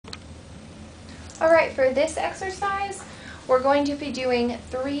Alright, for this exercise, we're going to be doing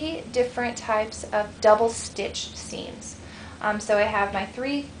 3 different types of double stitch seams. So I have my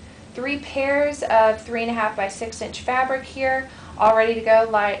three pairs of 3.5 by 6 inch fabric here, all ready to go,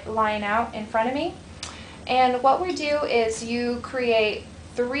 lying out in front of me. And what we do is you create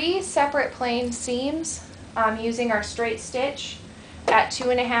 3 separate plain seams using our straight stitch at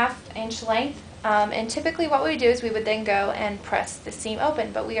 2.5 inch length. And typically what we do is we would then go and press the seam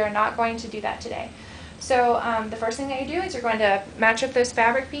open, but we are not going to do that today. So the first thing that you do is you're going to match up those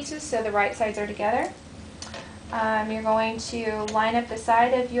fabric pieces so the right sides are together. You're going to line up the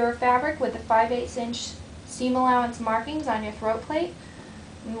side of your fabric with the 5/8 inch seam allowance markings on your throat plate.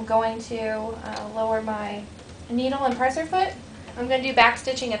 I'm going to lower my needle and presser foot. I'm going to do back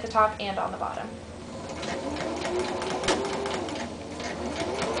stitching at the top and on the bottom.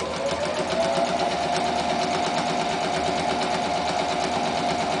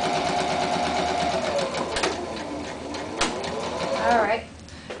 Alright,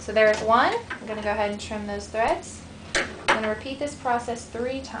 so there's one. I'm going to go ahead and trim those threads. I'm going to repeat this process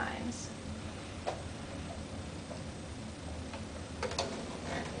 3 times.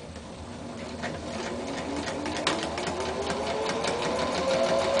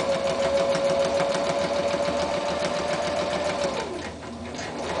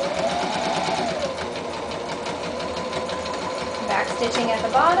 Back stitching at the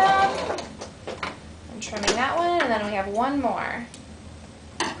bottom. I'm trimming that one, and then we have one more.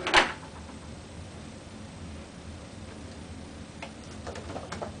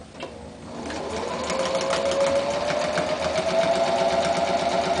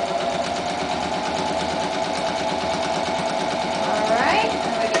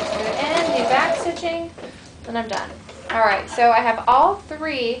 Then I'm done. Alright, so I have all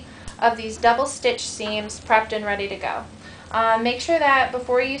 3 of these double stitch seams prepped and ready to go. Make sure that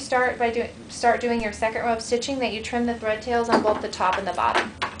before you start doing your second row of stitching that you trim the thread tails on both the top and the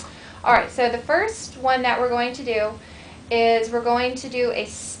bottom. Alright, so the first one that we're going to do is we're going to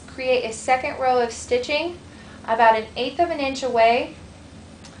create a second row of stitching about 1/8 of an inch away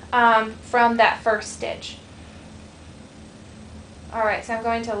from that first stitch. Alright, so I'm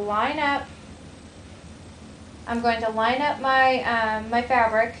going to line up my my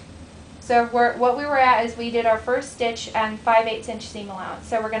fabric. So what we were at is we did our first stitch and 5/8 inch seam allowance.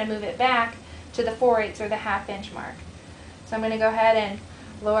 So we're going to move it back to the 4/8 or the 1/2 inch mark. So I'm going to go ahead and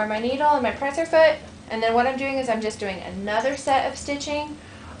lower my needle and my presser foot, and then what I'm doing is I'm just doing another set of stitching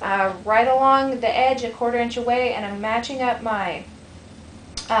right along the edge 1/4 inch away, and I'm matching up my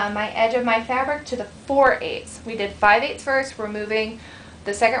my edge of my fabric to the 4/8. We did 5/8 first. We're moving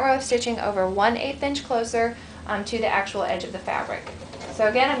the second row of stitching over 1/8 inch closer to the actual edge of the fabric. So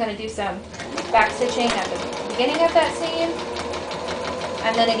again, I'm going to do some back stitching at the beginning of that seam,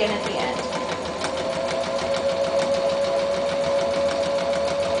 and then again at the end.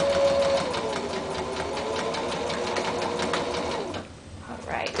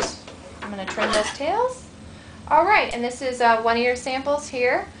 Alright, I'm going to trim those tails. Alright, and this is one of your samples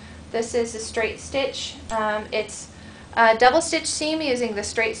here. This is a straight stitch. It's double stitch seam using the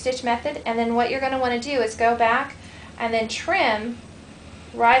straight stitch method, and then what you're going to want to do is go back and then trim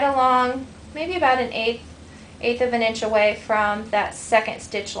right along, maybe about 1/8 of an inch away from that second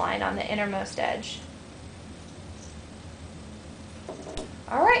stitch line on the innermost edge.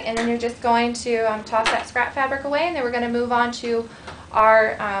 Alright, and then you're just going to toss that scrap fabric away, and then we're going to move on to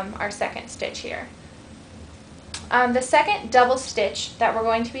our second stitch here. The second double stitch that we're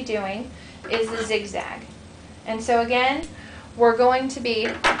going to be doing is the zigzag. And so again, we're going to be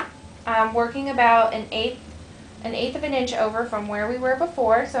working about 1/8 of an inch over from where we were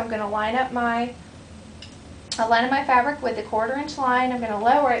before. So I'm going to line up my fabric with the 1/4 inch line. I'm going to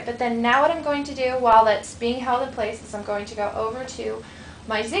lower it, but then now what I'm going to do while that's being held in place is I'm going to go over to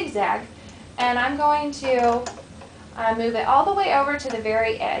my zigzag, and I'm going to move it all the way over to the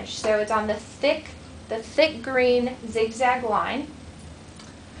very edge. So it's on the thick green zigzag line.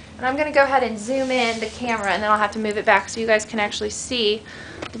 And I'm going to go ahead and zoom in the camera, and then I'll have to move it back so you guys can actually see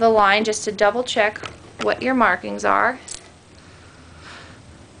the line, just to double check what your markings are.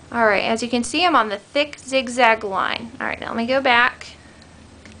 Alright, as you can see, I'm on the thick zigzag line. Alright, now let me go back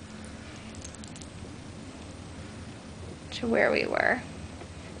to where we were.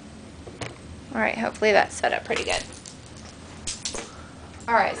 Alright, hopefully that's set up pretty good.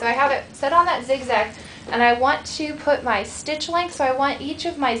 Alright, so I have it set on that zigzag, and I want to put my stitch length, so I want each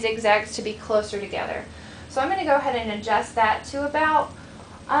of my zigzags to be closer together. So I'm going to go ahead and adjust that to about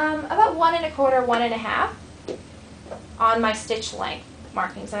 1 1/4, 1 1/2 on my stitch length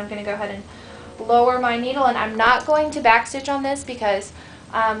markings. And I'm going to go ahead and lower my needle, and I'm not going to backstitch on this because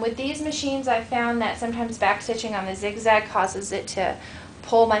With these machines, I found that sometimes backstitching on the zigzag causes it to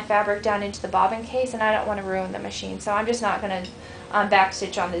pull my fabric down into the bobbin case, and I don't want to ruin the machine, so I'm just not going to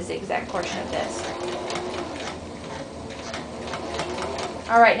backstitch on the zigzag portion of this.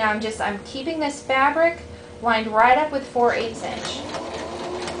 Alright, now I'm keeping this fabric lined right up with 4/8 inch.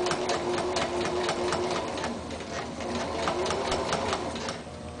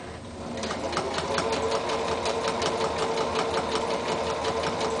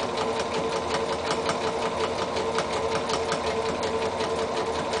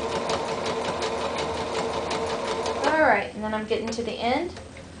 Alright, and then I'm getting to the end.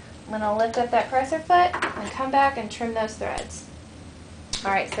 I'm going to lift up that presser foot and come back and trim those threads.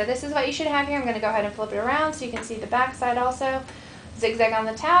 Alright, so this is what you should have here. I'm going to go ahead and flip it around so you can see the back side also. Zigzag on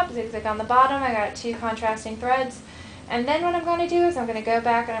the top, zigzag on the bottom. I got 2 contrasting threads. And then what I'm going to do is I'm going to go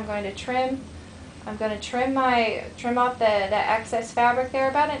back and I'm going to trim. I'm going to trim off the excess fabric there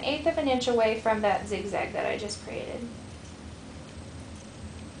about 1/8 of an inch away from that zigzag that I just created.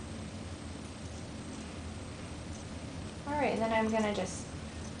 Alright, and then I'm going to just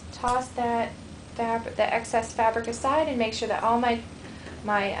toss that the excess fabric aside and make sure that all my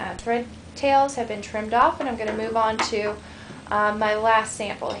thread tails have been trimmed off, and I'm going to move on to my last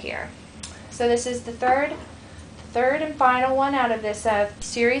sample here. So this is the third and final one out of this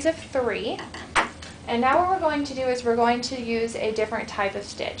series of 3. And now what we're going to do is we're going to use a different type of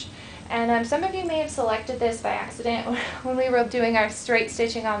stitch. And some of you may have selected this by accident when we were doing our straight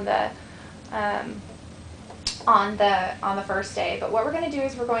stitching on the first day. But what we're going to do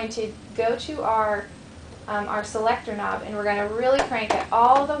is we're going to go to our selector knob, and we're going to really crank it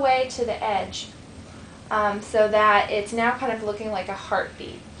all the way to the edge so that it's now kind of looking like a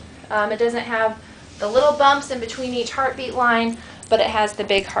heartbeat. It doesn't have the little bumps in between each heartbeat line, but it has the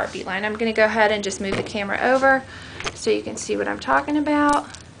big heartbeat line. I'm going to go ahead and just move the camera over so you can see what I'm talking about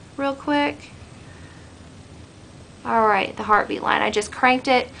real quick. Alright, the heartbeat line. I just cranked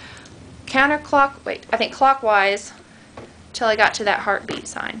it clockwise till I got to that heartbeat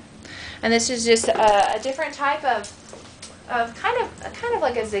sign. And this is just a different type of kind of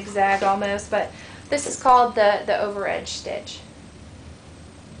like a zigzag almost, but this is called the over edge stitch.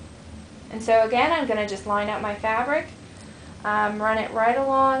 And so again, I'm going to just line up my fabric, run it right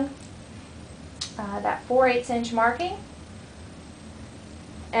along that 4/8 inch marking.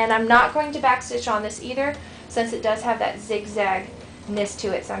 And I'm not going to backstitch on this either, since it does have that zigzagness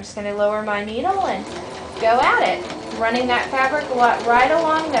to it. So I'm just going to lower my needle and go at it, running that fabric right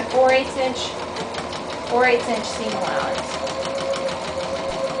along the 4/8 inch seam allowance.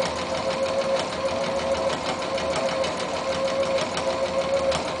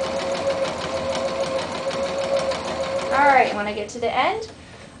 Alright, when I get to the end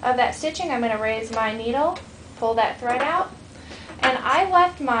of that stitching, I'm going to raise my needle, pull that thread out, and I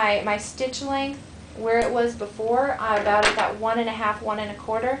left my stitch length where it was before, about at that 1 1/2, 1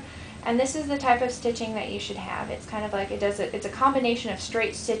 1/4, and this is the type of stitching that you should have. It's kind of like it's a combination of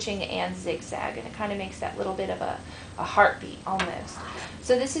straight stitching and zigzag, and it kind of makes that little bit of a heartbeat almost.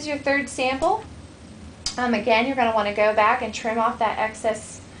 So this is your third sample. Again, you're going to want to go back and trim off that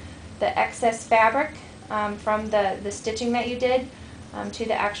excess fabric from the stitching that you did to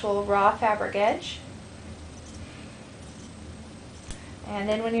the actual raw fabric edge. And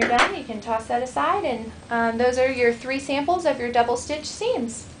then when you're done, you can toss that aside, and those are your 3 samples of your double stitch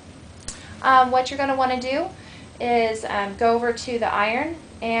seams. What you're going to want to do is go over to the iron,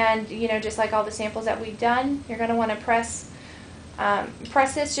 and just like all the samples that we've done, you're going to want to press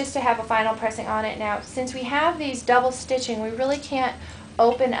this just to have a final pressing on it. Now, since we have these double stitching, we really can't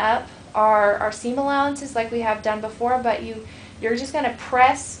open up our seam allowances like we have done before, but you're just going to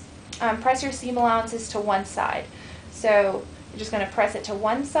press your seam allowances to one side. So you're just going to press it to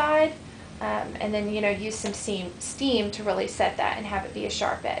one side, and then use some steam to really set that and have it be a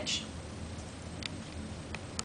sharp edge.